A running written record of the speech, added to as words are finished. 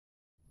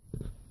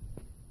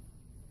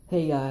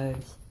Hey guys,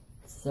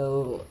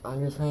 so I'm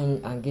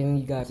giving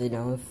you guys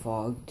another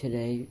vlog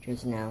today,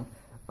 just now.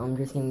 I'm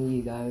just giving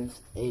you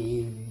guys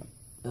a,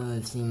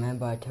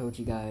 remember I told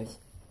you guys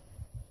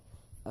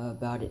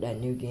about that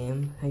new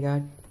game I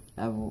got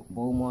at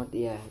Walmart.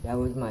 Yeah, that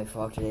was my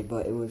vlog today,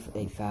 but it was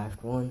a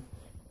fast one.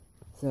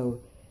 So,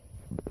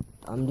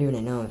 I'm doing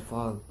another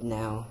vlog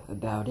now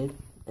about it,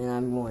 and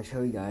I'm going to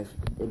show you guys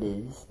what it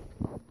is.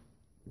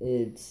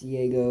 It's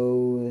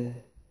Diego,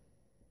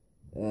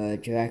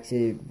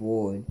 jurassic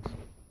for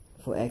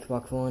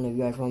Xbox One. If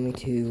you guys want me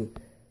to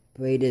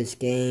play this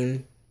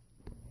game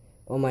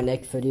on my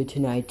next video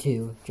tonight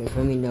too, just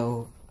let me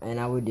know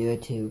and I will do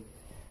it too.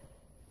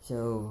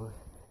 So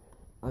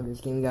I'm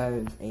just giving you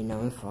guys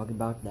another vlog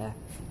about that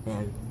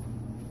and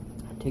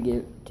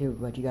to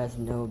let you guys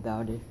know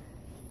about it.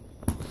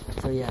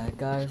 So yeah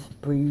guys,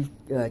 please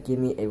give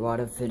me a lot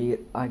of video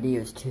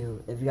ideas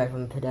too. If you guys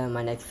want to put that in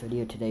my next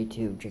video today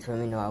too, just let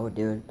me know, I will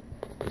do it.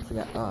 So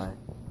yeah,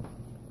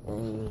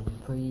 and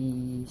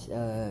please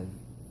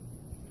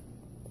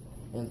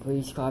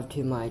subscribe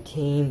to my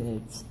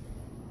team. It's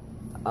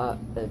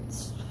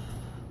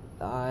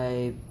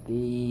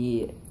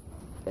IBA,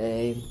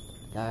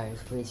 guys.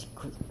 Please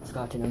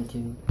subscribe to them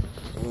too.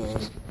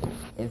 And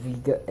if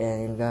you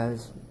and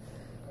guys,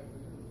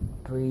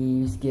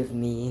 please give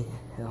me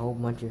a whole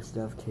bunch of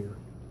stuff too.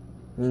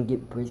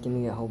 Please give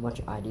me a whole bunch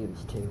of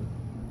ideas too,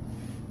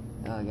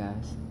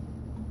 guys.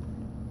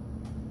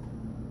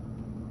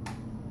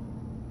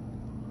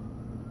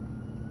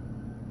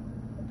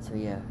 So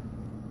yeah.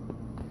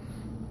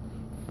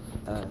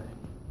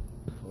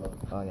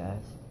 Bye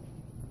guys.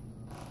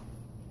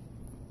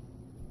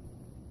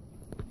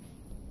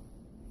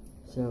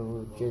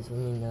 So just let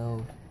me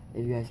know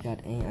if you guys got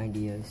any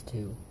ideas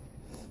too.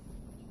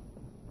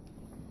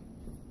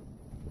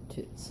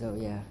 So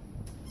yeah.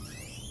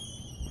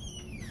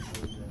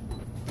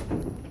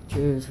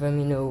 Just let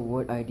me know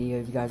what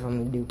ideas you guys want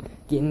me to do.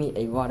 Give me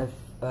a lot of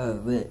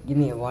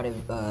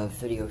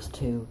videos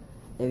too.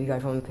 If you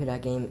guys want me to put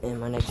that game in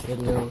my next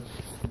video,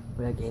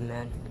 for that game,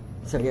 man.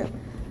 So yeah,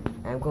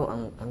 I'm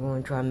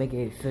going to try and make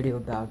a video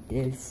about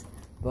this,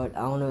 but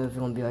I don't know if it's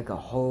gonna be like a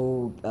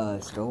whole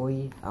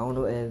story. I don't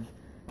know if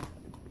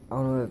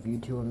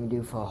YouTube want me to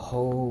do for a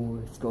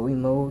whole story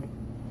mode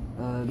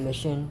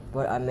mission,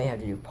 but I may have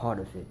to do part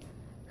of it.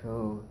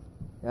 So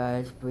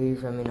guys,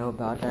 please let me know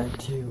about that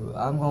too.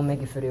 I'm gonna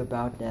make a video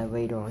about that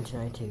later on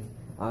tonight too.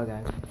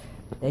 Alright guys,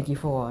 thank you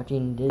for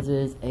watching. This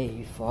is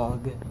a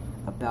vlog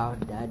about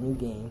that new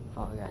game.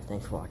 Alright guys,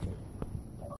 thanks for watching.